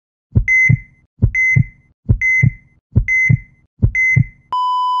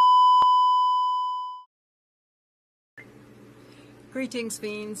Greetings,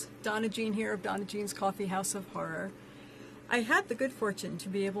 fiends. Donna Jean here of Donna Jean's Coffee House of Horror. I had the good fortune to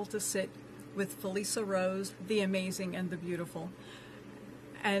be able to sit with Felissa Rose, the amazing and the beautiful,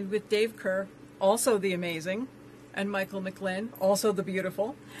 and with Dave Kerr, also the amazing, and Michael McGlynn, also the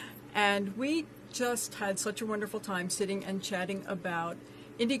beautiful. And we just had such a wonderful time sitting and chatting about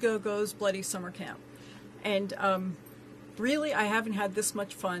Indiegogo's Bloody Summer Camp. And really, I haven't had this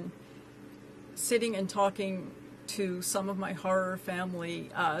much fun sitting and talking to some of my horror family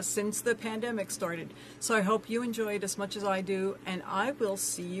since the pandemic started. So I hope you enjoyed as much as I do, and I will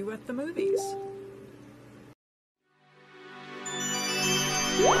see you at the movies.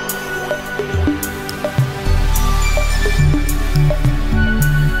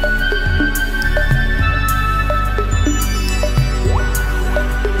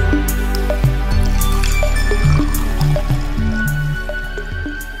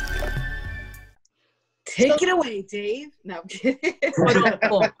 Take it away, Dave. No, I'm kidding.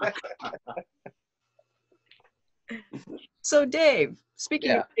 So, Dave,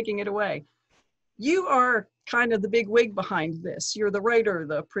 speaking of taking it away, you are kind of the big wig behind this. You're the writer,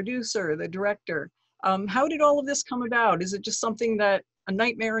 the producer, the director. How did all of this come about? Is it just something that a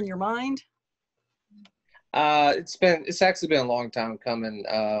nightmare in your mind? It's actually been a long time coming.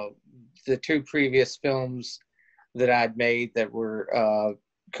 The two previous films that I'd made that were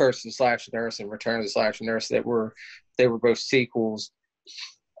Curse of the Slasher Nurse and Return of the Slasher Nurse, they were both sequels.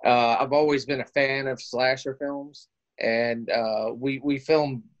 I've always been a fan of slasher films, and we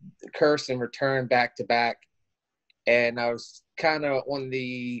filmed Curse and Return back to back, and I was kind of on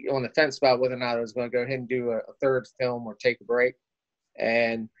the fence about whether or not I was going to go ahead and do a third film or take a break.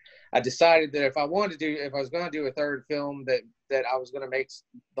 And I decided that if I was going to do a third film, that I was going to make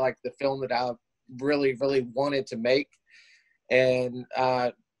like the film that I really, really wanted to make. And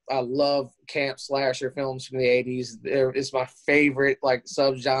I love camp slasher films from the 80s. It's my favorite like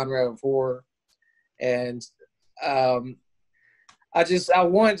subgenre of horror. And I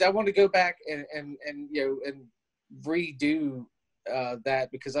wanted to go back and redo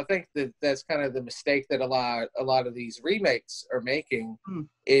that, because I think that's kind of the mistake that a lot of these remakes are making,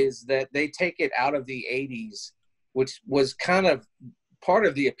 is that they take it out of the 80s, which was kind of part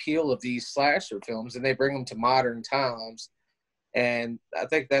of the appeal of these slasher films, and they bring them to modern times. And I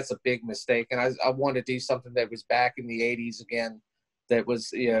think that's a big mistake. And I want to do something that was back in the 80s again, that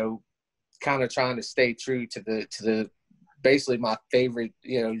was, kind of trying to stay true to the basically my favorite,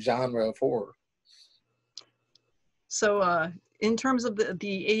 genre of horror. So in terms of the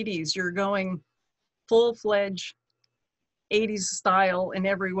 80s, you're going full-fledged 80s style in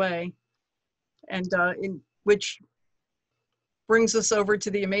every way, and in which brings us over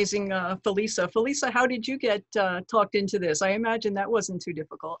to the amazing Felissa. Felissa, how did you get talked into this? I imagine that wasn't too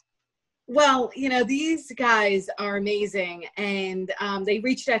difficult. Well, these guys are amazing, and they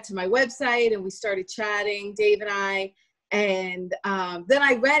reached out to my website, and we started chatting, Dave and I, and then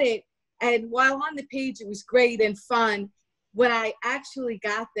I read it, and while on the page, it was great and fun. When I actually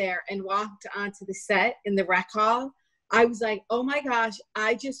got there and walked onto the set in the rec hall, I was like, oh my gosh,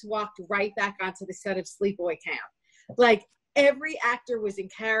 I just walked right back onto the set of Sleepaway Camp. Like, every actor was in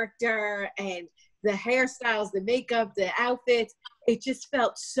character, and the hairstyles, the makeup, the outfits, it just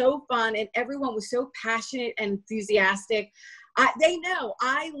felt so fun, and everyone was so passionate and enthusiastic. They know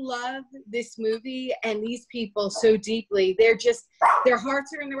I love this movie and these people so deeply. Their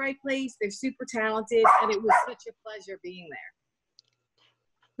hearts are in the right place. They're super talented, and it was such a pleasure being there.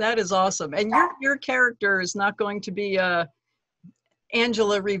 That is awesome. And your character is not going to be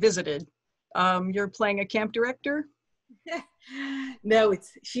Angela revisited. You're playing a camp director? No,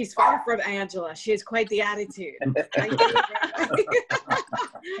 she's far from Angela. She has quite the attitude. I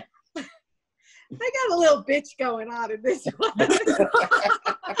got a little bitch going on in this one.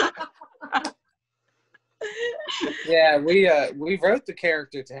 Yeah, we wrote the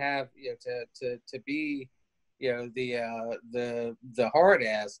character to have to be the hard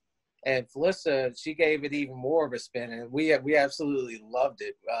ass, and Felissa, she gave it even more of a spin, and we absolutely loved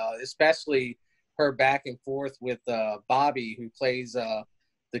it, especially her back and forth with Bobby, who plays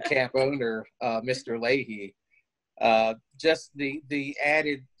the camp owner, Mr. Leahy. Just the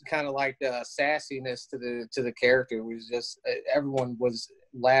added kind of like sassiness to the character was just, everyone was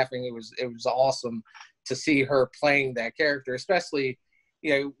laughing. It was awesome to see her playing that character, especially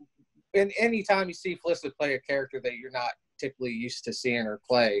in any time you see Felissa play a character that you're not typically used to seeing her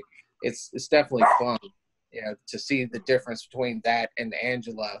play. It's definitely fun, to see the difference between that and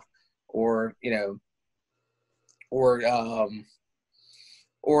Angela. Or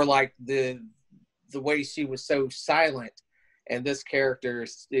like the way she was so silent, and this character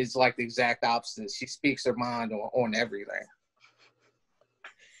is like the exact opposite. She speaks her mind on everything.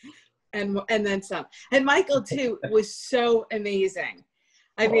 and then some. And Michael too was so amazing.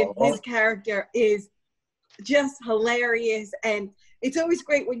 I mean, his character is just hilarious, and it's always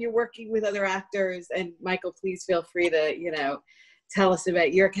great when you're working with other actors. And Michael, please feel free to tell us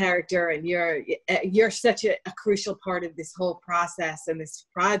about your character, and you're such a crucial part of this whole process and this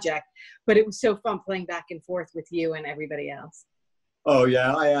project. But it was so fun playing back and forth with you and everybody else. Oh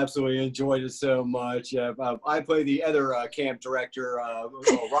yeah, I absolutely enjoyed it so much. Yeah, I play the other camp director.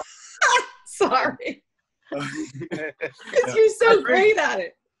 Sorry, because you're so great at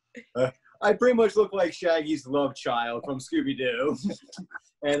it. I pretty much look like Shaggy's love child from Scooby-Doo.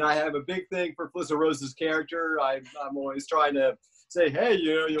 And I have a big thing for Felissa Rose's character. I'm always trying to say, hey,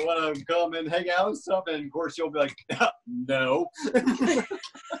 you want to come and hang out and stuff? And of course, she'll be like, no.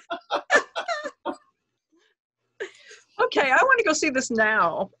 Okay, I want to go see this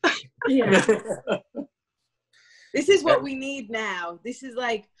now. Yeah. This is what we need now. This is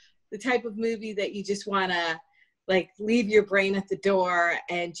like the type of movie that you just want to like leave your brain at the door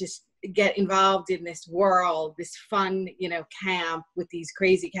and just get involved in this world, this fun, camp with these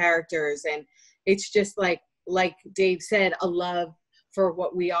crazy characters. And it's just like Dave said, a love for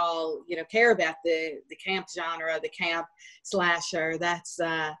what we all, care about, the camp genre, the camp slasher. That's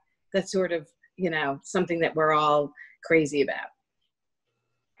sort of, something that we're all crazy about.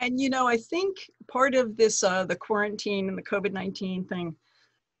 And, I think part of this, the quarantine and the COVID-19 thing,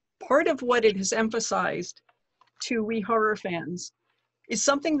 part of what it has emphasized to we horror fans is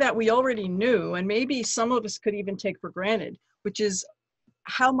something that we already knew, and maybe some of us could even take for granted, which is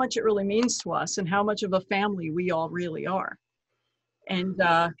how much it really means to us and how much of a family we all really are. And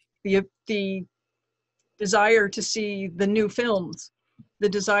the desire to see the new films, the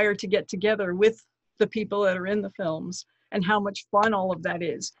desire to get together with the people that are in the films, and how much fun all of that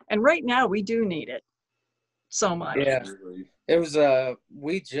is. And right now we do need it so much. Yeah, it was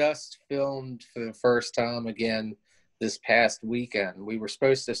we just filmed for the first time again this past weekend. We were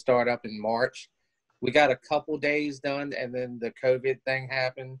supposed to start up in March. We got a couple days done, and then the COVID thing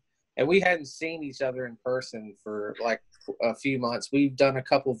happened, and we hadn't seen each other in person for like a few months. We've done a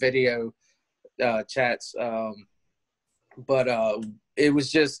couple video chats, but it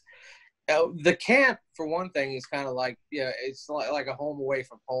was just the camp, for one thing, is kind of like, it's like a home away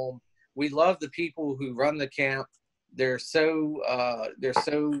from home. We love the people who run the camp. They're so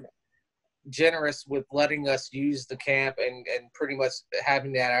generous with letting us use the camp and pretty much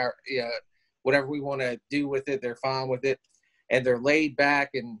having that our whatever we want to do with it, they're fine with it, and they're laid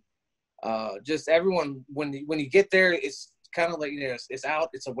back, and just everyone, when you get there, it's kind of like, it's out,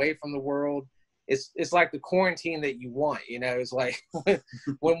 it's away from the world. It's like the quarantine that you want, It's like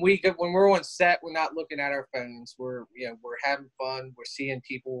when we're on set, we're not looking at our phones. We're having fun. We're seeing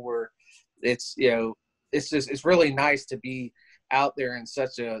people. It's really nice to be out there in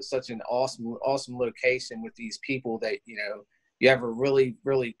such an awesome location with these people that you have a really,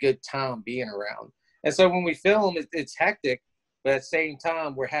 really good time being around. And so when we film, it's hectic, but at the same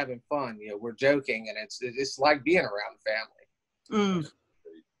time we're having fun. We're joking, and it's like being around family.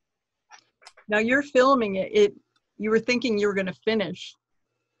 Now you're filming it. You were thinking you were going to finish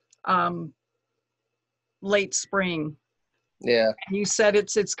late spring. Yeah. And you said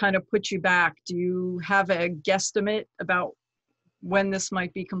it's kind of put you back. Do you have a guesstimate about when this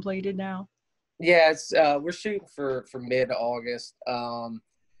might be completed now? Yeah, it's we're shooting for mid-August.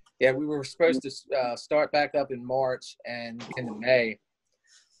 We were supposed to start back up in March and into May,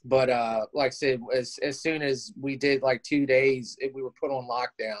 but like I said, as soon as we did like 2 days, we were put on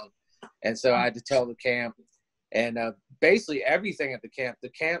lockdown, and so I had to tell the camp, and basically everything at the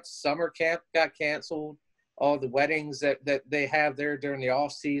camp, summer camp got canceled. All the weddings that they have there during the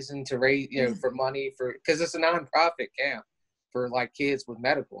off season to raise, for money because it's a nonprofit camp for like kids with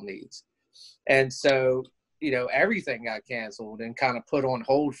medical needs. And so, everything got canceled and kind of put on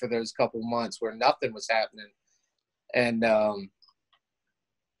hold for those couple months where nothing was happening. And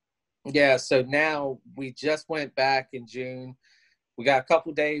so now we just went back in June. We got a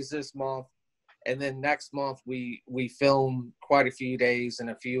couple days this month, and then next month we film quite a few days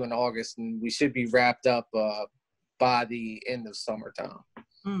and a few in August, and we should be wrapped up by the end of summertime.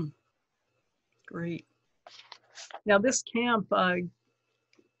 Great. Now this camp,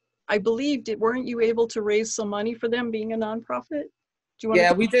 I believe, weren't you able to raise some money for them being a nonprofit?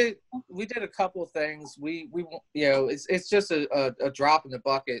 We did a couple of things. We it's just a drop in the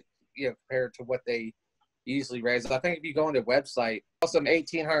bucket, compared to what they usually raise. I think if you go on their website, some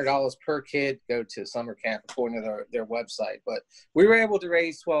 $1,800 per kid go to summer camp according to their website. But we were able to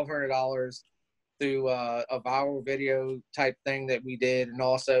raise $1,200 through a viral video type thing that we did, and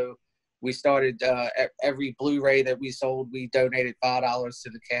also we started every Blu-ray that we sold, we donated $5 to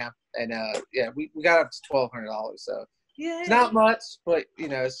the camp, and yeah, we got up to $1,200. So Yeah. it's not much, but you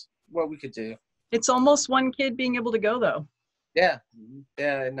know, it's what we could do. It's almost one kid being able to go though. Yeah,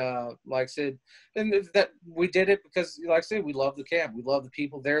 yeah, and like I said, and that we did it because, like I said, we love the camp, we love the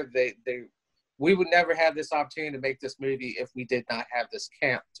people there. We would never have this opportunity to make this movie if we did not have this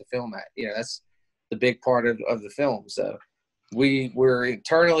camp to film at. You know, that's the big part of the film. So we're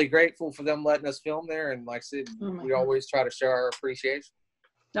eternally grateful for them letting us film there, and like I said, we always try to show our appreciation.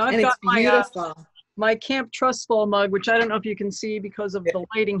 Now I've got my Camp Trust Fall mug, which I don't know if you can see because of the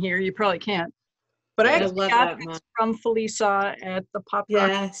lighting here. You probably can't. But I actually got this from Felissa at the Pop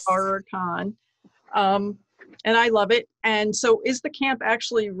Rock Horror Con. And I love it. And so is the camp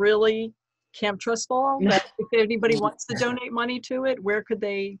actually really Camp Trust Fall? That if anybody wants to donate money to it, where could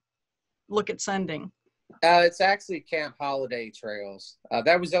they look at sending? It's actually Camp Holiday Trails.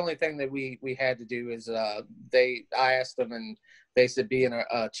 That was the only thing that we had to do is I asked them, and they said being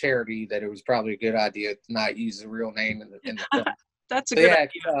a charity that it was probably a good idea to not use the real name in the film. That's a good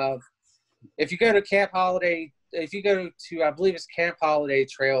idea. If you go to Camp Holiday, if you go to, I believe it's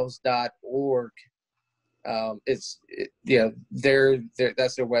campholidaytrails.org, that's their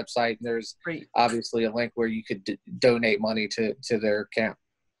website, and there's obviously a link where you could donate money to their camp.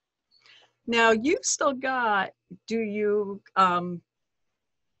 Now you've still got, do you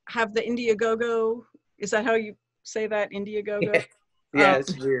have the Indiegogo? Is that how you say that, Indiegogo? Yeah,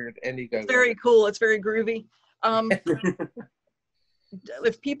 it's weird, Indiegogo. It's very cool, it's very groovy.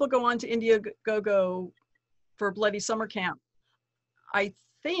 If people go on to Indiegogo for Bloody Summer Camp, I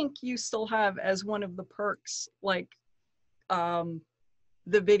think you still have as one of the perks, like the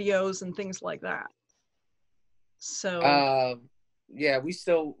videos and things like that. So yeah, we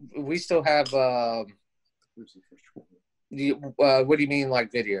still have what do you mean,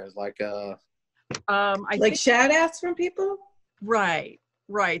 like videos, like I like shout outs from people? Right.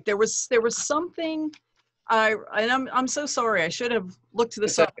 There was something, I'm so sorry, I should have looked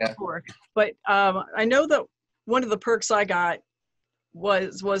this up before, but I know that one of the perks I got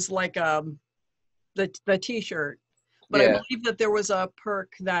was like the t-shirt, but I believe that there was a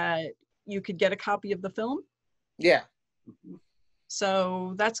perk that you could get a copy of the film. Yeah.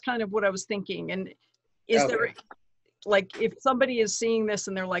 So that's kind of what I was thinking. And is there, like, if somebody is seeing this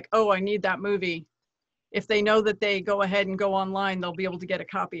and they're like, oh, I need that movie, if they know that they go ahead and go online, they'll be able to get a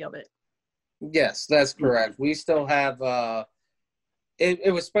copy of it. Yes, that's correct. We still have,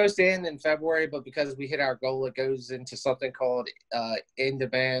 it was supposed to end in February, but because we hit our goal, it goes into something called in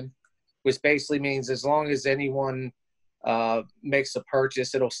demand, which basically means as long as anyone makes a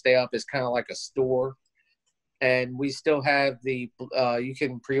purchase, it'll stay up as kind of like a store. And we still have you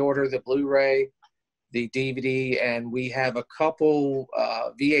can pre-order the Blu-ray, the DVD, and we have a couple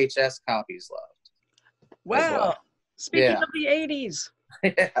VHS copies left. Wow. Well. Speaking of the 80s.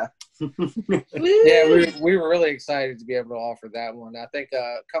 Yeah. Yeah, we were really excited to be able to offer that one. I think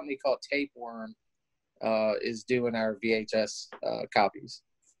a company called Tapeworm is doing our VHS copies.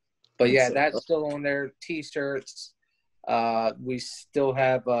 But yeah, that's still on there. T-shirts. We still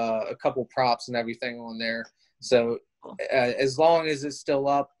have a couple props and everything on there. So as long as it's still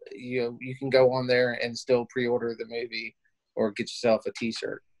up, you can go on there and still pre-order the movie or get yourself a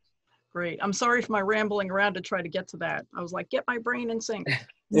T-shirt. Great. I'm sorry for my rambling around to try to get to that. I was like, get my brain in sync.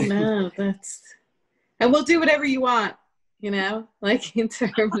 No, and we'll do whatever you want, like in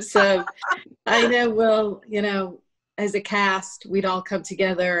terms of, I know as a cast, we'd all come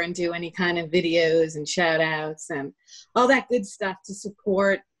together and do any kind of videos and shout outs and all that good stuff to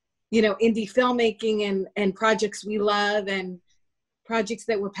support indie filmmaking and projects we love and projects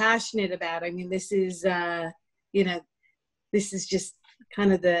that we're passionate about. I mean, this is, this is just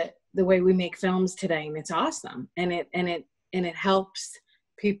kind of the way we make films today, and it's awesome. And it helps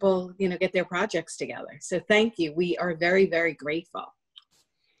people, get their projects together. So thank you. We are very, very grateful.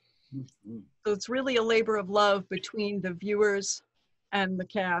 So it's really a labor of love between the viewers and the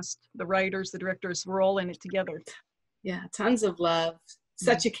cast, the writers, the directors. We're all in it together. Yeah, tons of love.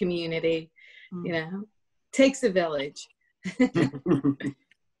 Such a community, takes a village.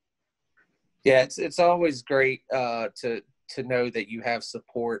 Yeah, it's always great to know that you have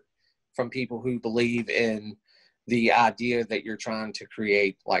support from people who believe in the idea that you're trying to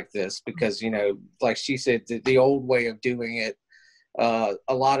create like this, because like she said, the old way of doing it, a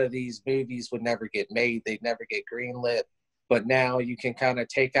lot of these movies would never get made, they'd never get greenlit, but now you can kind of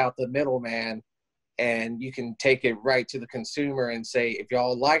take out the middleman and you can take it right to the consumer and say, if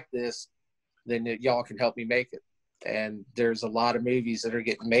y'all like this, then y'all can help me make it. And there's a lot of movies that are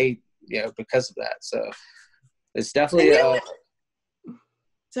getting made, because of that. So it's definitely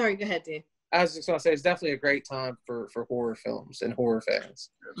Sorry, go ahead, Dave. I was just going to say, it's definitely a great time for horror films and horror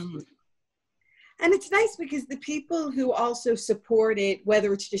fans. Absolutely. And it's nice because the people who also support it,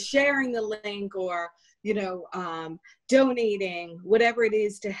 whether it's just sharing the link or, you know, donating, whatever it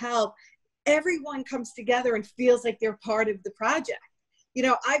is to help, everyone comes together and feels like they're part of the project. You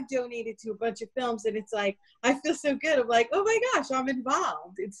know, I've donated to a bunch of films and it's like, I feel so good. I'm like, oh my gosh, I'm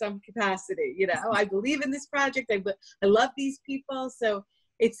involved in some capacity. You know, I believe in this project. I love these people. So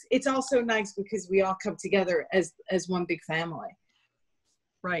it's also nice because we all come together as one big family.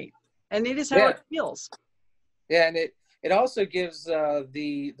 Right. And it is how it feels. Yeah, and it also gives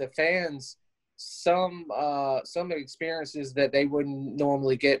the fans some experiences that they wouldn't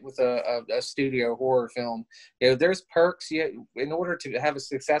normally get with a studio horror film. You know, there's perks. In order to have a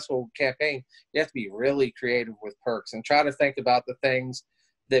successful campaign, you have to be really creative with perks and try to think about the things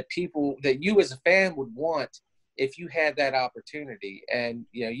that you as a fan would want if you had that opportunity. And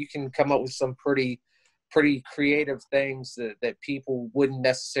you know, you can come up with some pretty creative things that people wouldn't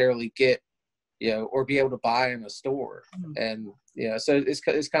necessarily get, you know, or be able to buy in a store. And you know, so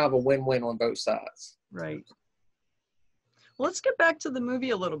it's kind of a win-win on both sides. Right. Well, let's get back to the movie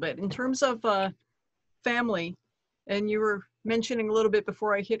a little bit in terms of family. And you were mentioning a little bit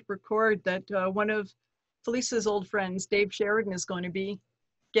before I hit record that one of Felissa's old friends, Dave Sheridan, is going to be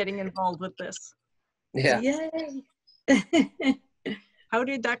getting involved with this. Yeah. Yay. How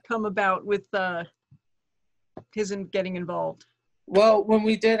did that come about with his getting involved? Well, when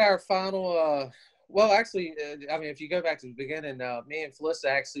we did our final, I mean, if you go back to the beginning, me and Felissa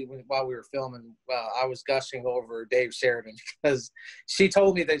actually, while we were filming, I was gushing over Dave Sheridan because she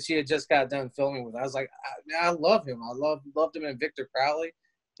told me that she had just got done filming with him. I was like, I love him. I loved him in Victor Crowley.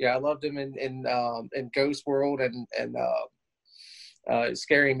 Yeah, I loved him in Ghost World and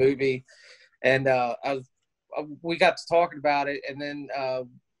Scary Movie. And we got to talking about it, and then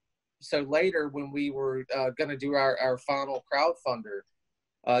so later when we were going to do our final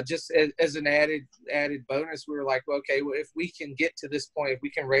crowdfunder, just as an added bonus, we were like, well, okay, well, if we can get to this point, if we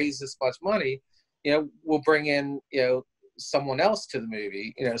can raise this much money, you know, we'll bring in, you know, someone else to the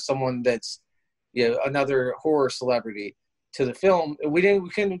movie, you know, someone that's, you know, another horror celebrity to the film. We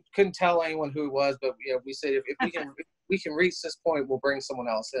couldn't tell anyone who it was, but you know, we said if we can reach this point, we'll bring someone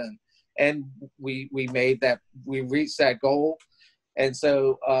else in, and we reached that goal. And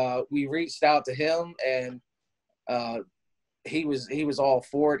so we reached out to him, and he was all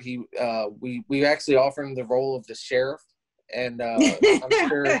for it. We actually offered him the role of the sheriff, and I'm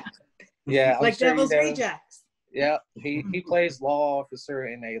sure, yeah, I'm like sure Devil's Rejects. Yeah, he plays law officer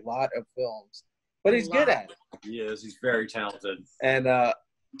in a lot of films, but he's good at it. He is. He's very talented. And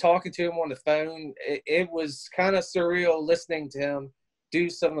talking to him on the phone, it was kind of surreal listening to him do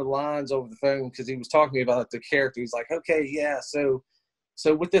some of the lines over the phone, because he was talking to me about the character. He's like, okay, yeah, so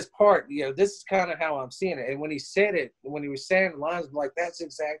with this part, you know, this is kind of how I'm seeing it. And when he said it, when he was saying the lines, I'm like, that's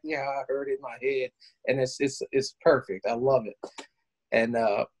exactly how I heard it in my head, and it's perfect. I love it. And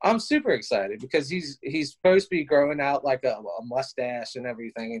I'm super excited because he's supposed to be growing out like a mustache and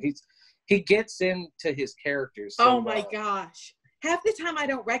everything, and he gets into his characters. So, oh my gosh. Half the time I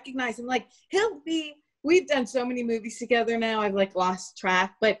don't recognize him. Like, we've done so many movies together now, I've like lost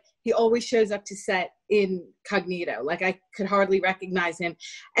track, but he always shows up to set incognito. Like, I could hardly recognize him.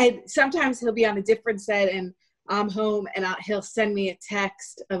 And sometimes he'll be on a different set and I'm home, and he'll send me a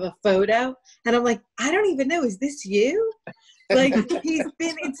text of a photo, and I'm like, I don't even know, is this you? Like, he's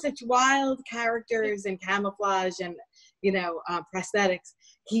been in such wild characters and camouflage and, you know, prosthetics.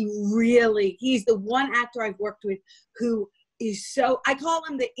 He's the one actor I've worked with who is I call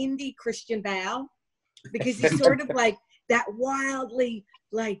him the indie Christian Bale, because he's sort of like that wildly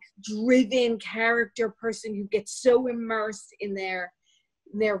like driven character person who gets so immersed in their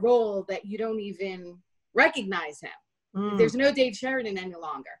role that you don't even recognize him. There's no Dave Sheridan any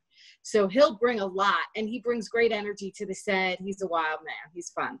longer. So he'll bring a lot, and he brings great energy to the set. He's a wild man.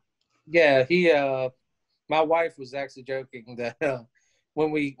 He's fun. Yeah, my wife was actually joking that when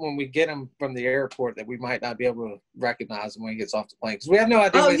we get him from the airport, that we might not be able to recognize him when he gets off the plane, because we have no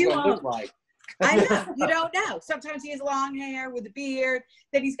idea what he's going to look like. I know. You don't know. Sometimes he has long hair with a beard.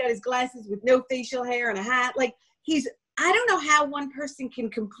 Then he's got his glasses with no facial hair and a hat. Like, I don't know how one person can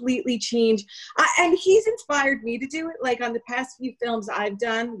completely change. And he's inspired me to do it. Like, on the past few films I've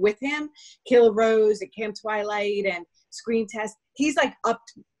done with him, Kill Rose and Camp Twilight and Screen Test, he's like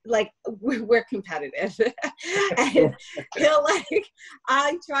we're competitive. And he'll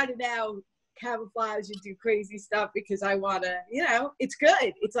I try to now camouflage and do crazy stuff because I want to, you know, it's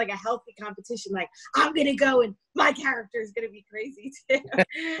good. It's like a healthy competition. Like, I'm going to go and my character is going to be crazy too.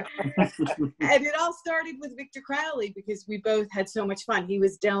 And it all started with Victor Crowley because we both had so much fun. He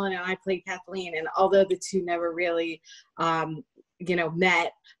was Dylan and I played Kathleen. And although the two never really, you know,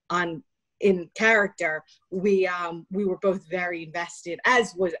 met in character, we were both very invested,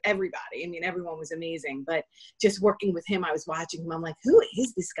 as was everybody. I mean, everyone was amazing, but just working with him, I was watching him, I'm like, who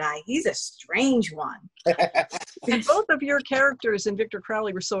is this guy? He's a strange one. And both of your characters in Victor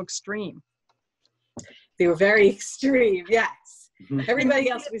Crowley were so extreme. They were very extreme, yes. Everybody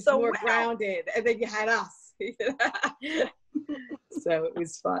else was so more well. grounded, and then you had us. So it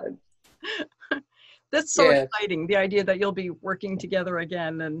was fun. That's so exciting, the idea that you'll be working together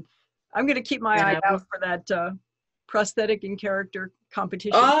again. And I'm going to keep my eye out for that prosthetic and character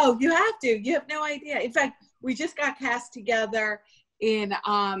competition. Oh, you have to. You have no idea. In fact, we just got cast together in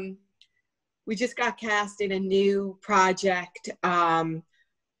a new project.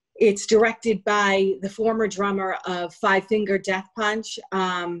 It's directed by the former drummer of Five Finger Death Punch,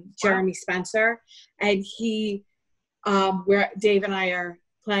 Jeremy Spencer, and where Dave and I are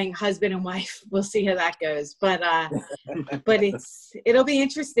playing husband and wife. We'll see how that goes, but it'll be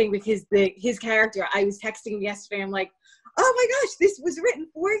interesting because his character, I was texting him yesterday, I'm like, oh my gosh, this was written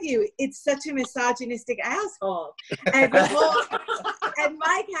for you. It's such a misogynistic asshole. And and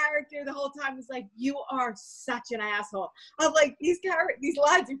my character the whole time was like, you are such an asshole. I'm like, these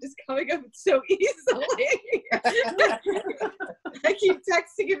lines are just coming up so easily. I keep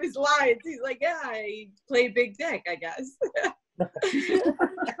texting him his lines. He's like, yeah, I play big dick, I guess. It's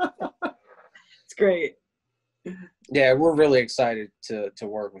great. Yeah, we're really excited to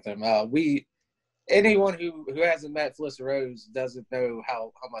work with him. Anyone who hasn't met Felissa Rose doesn't know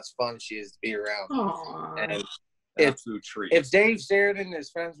how much fun she is to be around. Aww. And Absolute treat. if Dave Sheridan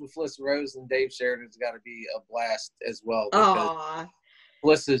is friends with Felissa Rose, then Dave Sheridan's got to be a blast as well. Because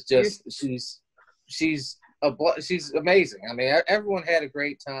Felissa's just she's amazing. I mean, everyone had a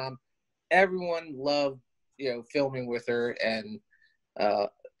great time. Everyone loved filming with her, and like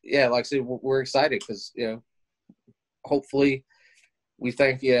I said, we're excited because hopefully we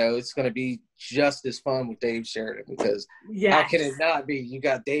think it's going to be just as fun with Dave Sheridan, because how can it not be? You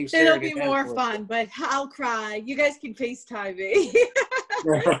got Dave Sheridan. It'll be more fun, but I'll cry. You guys can FaceTime me.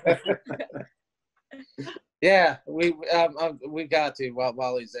 Yeah, we got to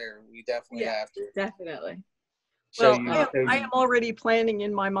while he's there. We definitely have to. Definitely. Well, I am already planning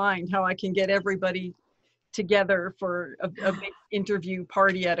in my mind how I can get everybody together for a big interview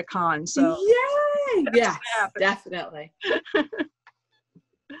party at a con. So yay! Yes, definitely.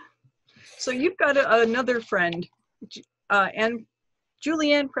 So you've got another friend, and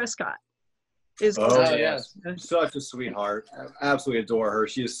Julianne Prescott is. Oh yes, such a sweetheart. I absolutely adore her.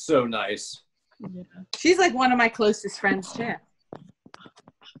 She is so nice. Yeah. She's like one of my closest friends too.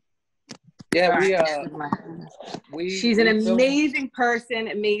 Yeah, she's an amazing person,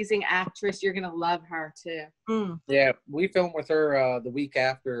 amazing actress. You're gonna love her too. Mm. Yeah, we filmed with her the week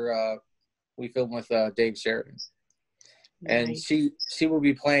after we filmed with Dave Sheridan. And nice. she will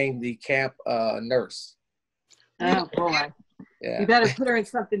be playing the camp nurse. Oh boy! Yeah. You better put her in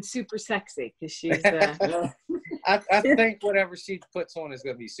something super sexy because she's. I think whatever she puts on is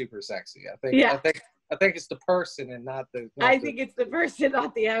going to be super sexy. I think it's the person and not the. I think it's the person,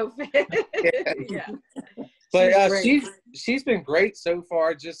 not the outfit. Yeah. But she's been great so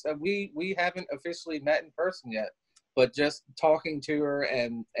far. Just we haven't officially met in person yet, but just talking to her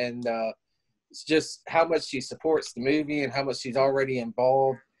and it's just how much she supports the movie and how much she's already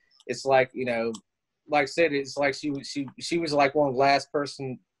involved. It's like, like I said, it's like she was like one of the last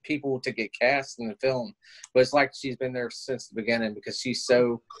people to get cast in the film, but it's like she's been there since the beginning because she's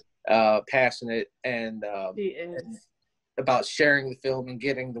so passionate and she is about sharing the film and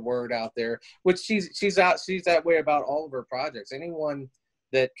getting the word out there. Which she's that way about all of her projects. Anyone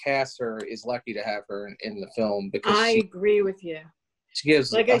that casts her is lucky to have her in the film because I agree with you. She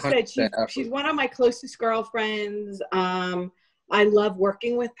gives, like I said, she's one of my closest girlfriends. I love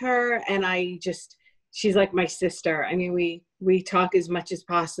working with her, and she's like my sister. I mean, we talk as much as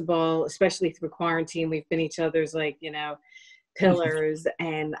possible, especially through quarantine. We've been each other's pillars,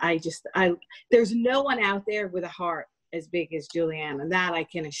 and there's no one out there with a heart as big as Julianne, and that I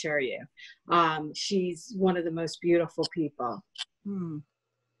can assure you. She's one of the most beautiful people.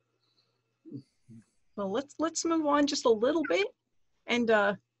 Well, let's move on just a little bit. And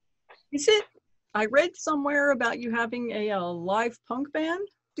I read somewhere about you having a live punk band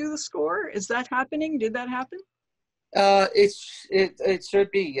do the score. Is that happening? Did that happen? It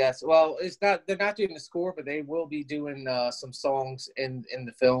should be, yes. Well, it's not. They're not doing the score, but they will be doing some songs in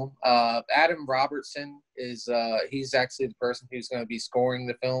the film. Adam Robertson is he's actually the person who's going to be scoring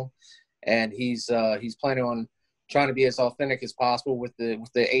the film, and he's planning on trying to be as authentic as possible with the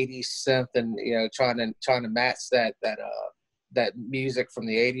 80s synth, and trying to match that music from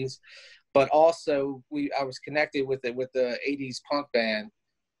the 80s. But also, I was connected with the 80s punk band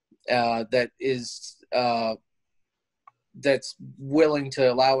that's willing to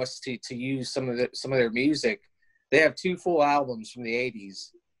allow us to use some of their music. They have 2 full albums from the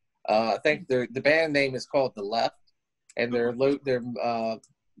 80s. I think the band name is called The Left, and they're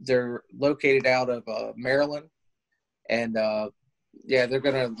located out of Maryland, and they're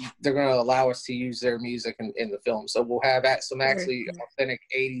gonna allow us to use their music in the film. So we'll have some actually authentic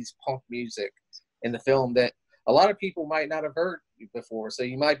 80s punk music in the film that a lot of people might not have heard before. So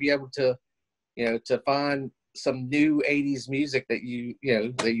you might be able to to find some new 80s music that you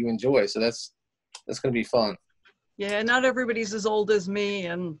enjoy. So that's going to be fun. Yeah, not everybody's as old as me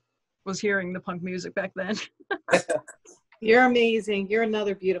and was hearing the punk music back then. You're amazing. You're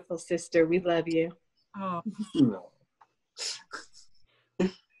another beautiful sister. We love you. Oh.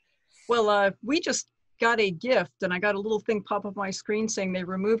 Well, we just got a gift, and I got a little thing pop up my screen saying they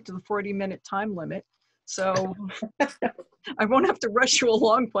removed the 40-minute time limit. So I won't have to rush you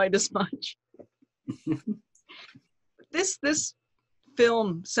along quite as much. This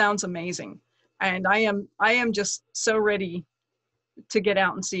film sounds amazing, and I am just so ready to get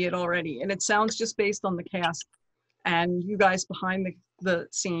out and see it already. And it sounds, just based on the cast and you guys behind the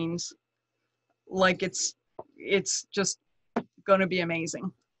scenes, like it's just going to be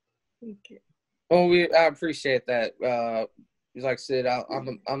amazing. Thank you. Well, I appreciate that. Like I said,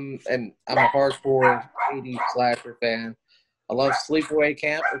 I'm a hardcore 80s slasher fan. I love Sleepaway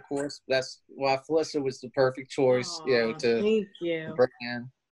Camp, of course. That's why Felissa was the perfect choice, to thank you. bring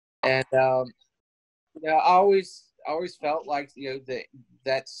in. And I always felt like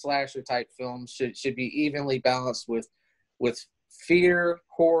that slasher type film should be evenly balanced with fear,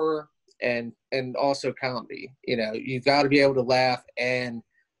 horror, and also comedy. You've got to be able to laugh and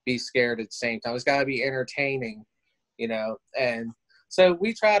be scared at the same time. It's got to be entertaining, and so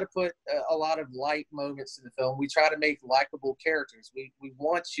we try to put a lot of light moments in the film. We try to make likable characters. We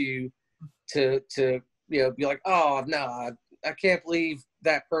want you to be like, oh no, I can't believe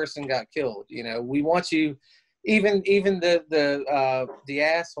that person got killed. We want you, even the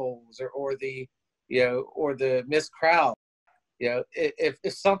assholes or the Miss Crowd.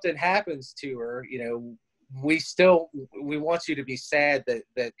 If something happens to her, we want you to be sad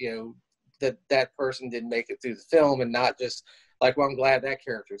that person didn't make it through the film, and not just like, well, I'm glad that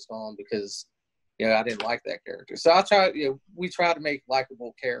character's gone because I didn't like that character. So we try to make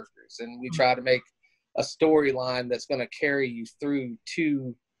likable characters, and we try to make a storyline that's going to carry you through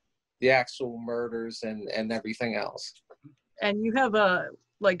to the actual murders and everything else. And you have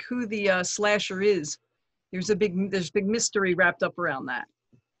who the slasher is. There's big mystery wrapped up around that.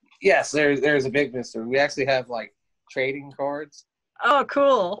 Yes, there's a big mystery. We actually have trading cards. Oh,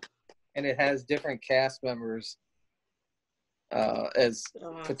 cool. And it has different cast members as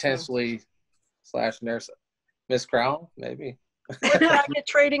potentially slash nurse. Miss Crown, maybe. I get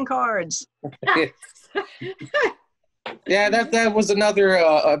trading cards. Yeah, that was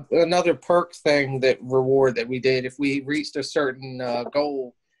another perk thing, that reward that we did. If we reached a certain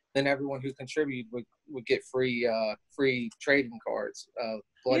goal, then everyone who contributed would get free trading cards,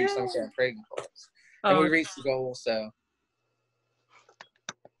 Bloody Sunshine trading cards. And we reached the goal, so.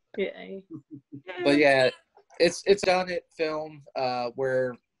 Yeah. But yeah, it's done at film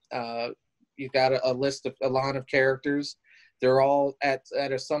where you've got a line of characters. They're all at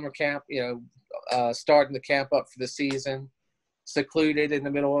a summer camp, starting the camp up for the season, secluded in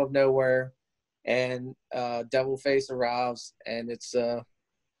the middle of nowhere, and Devilface arrives, and it's a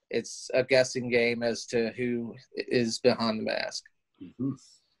guessing game as to who is behind the mask. Mm-hmm.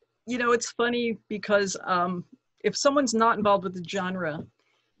 It's funny because if someone's not involved with the genre,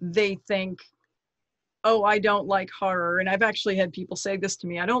 they think, oh, I don't like horror. And I've actually had people say this to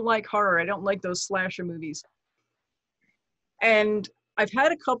me. I don't like horror. I don't like those slasher movies. And I've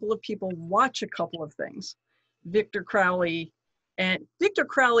had a couple of people watch a couple of things. Victor Crowley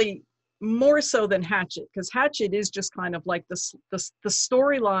more so than Hatchet, because Hatchet is just kind of like the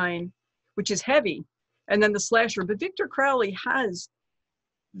storyline, which is heavy, and then the slasher. But Victor Crowley has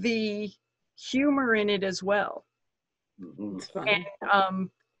the humor in it as well. And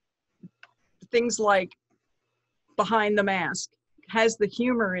things like Behind the Mask has the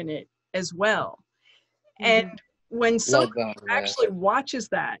humor in it as well. And when someone actually watches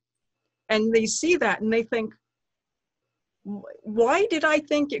that and they see that and they think, why did I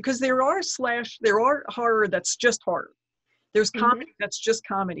think it? Because there are horror that's just horror. There's comedy that's just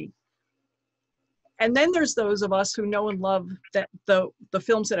comedy. And then there's those of us who know and love that the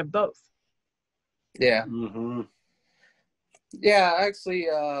films that have both. Yeah. Mm-hmm. Yeah, actually,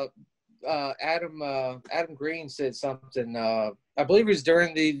 Adam Green said something. I believe it was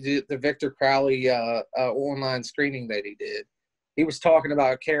during the Victor Crowley online screening that he did. He was talking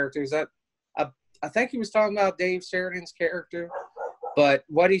about characters. I think he was talking about Dave Sheridan's character, but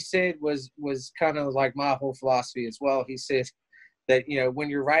what he said was kind of like my whole philosophy as well. He said that, you know, when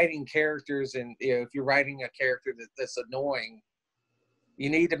you're writing characters, and, you know, if you're writing a character that's annoying, you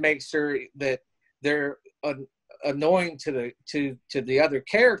need to make sure that they're annoying to the other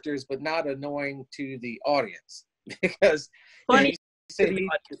characters, but not annoying to the audience. Because Funny he said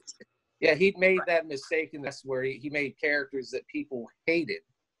he'd made that mistake, and that's where he made characters that people hated.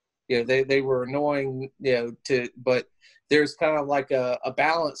 You know, they were annoying, you know, but there's kind of like a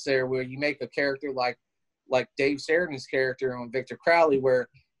balance there where you make a character like Dave Sheridan's character on Victor Crowley, where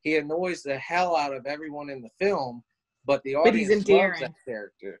he annoys the hell out of everyone in the film, but the audience loves that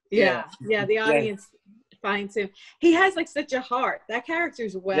character. Yeah, the audience finds him. He has like such a heart. That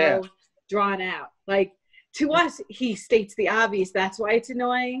character's well drawn out. Like, to us, he states the obvious. That's why it's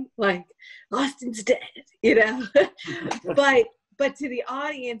annoying. Like, Austin's dead, you know. But to the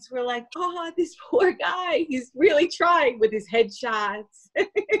audience, we're like, oh, this poor guy. He's really trying with his headshots.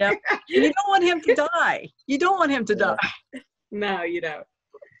 Yep. You don't want him to die. You don't want him to die. No, you don't.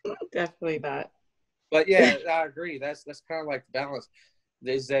 Definitely not. But yeah, I agree. That's kind of like the balance.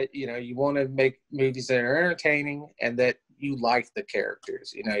 Is that, you know, you want to make movies that are entertaining and that you like the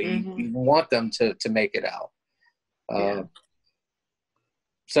characters. You know, you want them to make it out.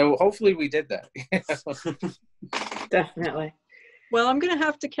 So hopefully we did that. Definitely. Well, I'm going to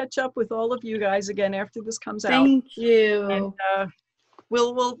have to catch up with all of you guys again after this comes out. Thank you. And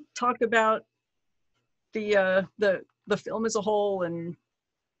we'll talk about the film as a whole and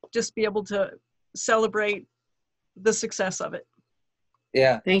just be able to celebrate the success of it.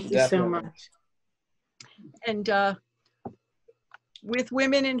 Yeah. Thank you so much. And with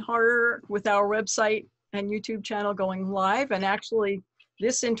Women in Horror, with our website and YouTube channel going live, and actually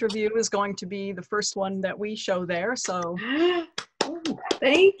this interview is going to be the first one that we show there. So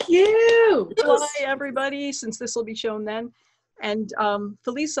thank you. Hi, everybody, since this will be shown then. And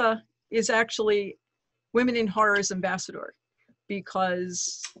Felissa is actually Women in Horror's ambassador,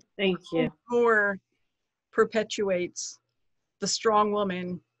 because thank you. More perpetuates the strong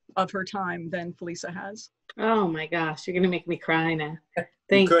woman of her time than Felissa has. Oh my gosh, you're gonna make me cry now.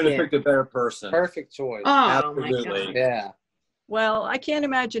 You couldn't have picked a better person. Perfect choice. Oh, absolutely. My God. Yeah. Well, I can't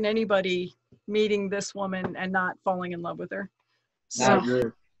imagine anybody meeting this woman and not falling in love with her.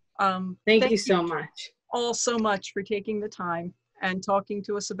 So, thank you so much. All so much for taking the time and talking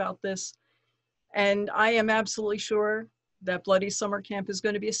to us about this. And I am absolutely sure that Bloody Summer Camp is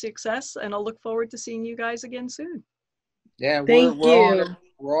going to be a success, and I'll look forward to seeing you guys again soon. Yeah,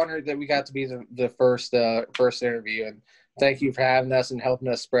 we're honored that we got to be the first interview, and thank you for having us and helping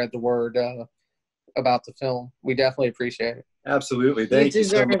us spread the word about the film. We definitely appreciate it. Absolutely. Thank you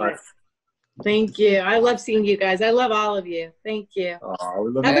so much. Thank you. I love seeing you guys. I love all of you. Thank you. Oh,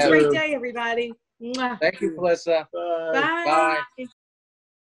 we love Have you a great too. day, everybody. Mwah. Thank you, Felissa. Bye. Bye.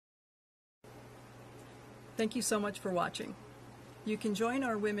 Thank you so much for watching. You can join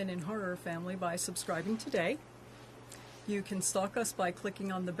our Women in Horror family by subscribing today. You can stalk us by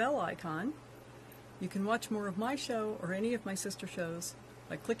clicking on the bell icon. You can watch more of my show or any of my sister shows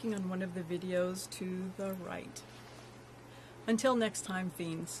by clicking on one of the videos to the right. Until next time,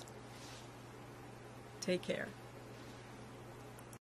 fiends, take care.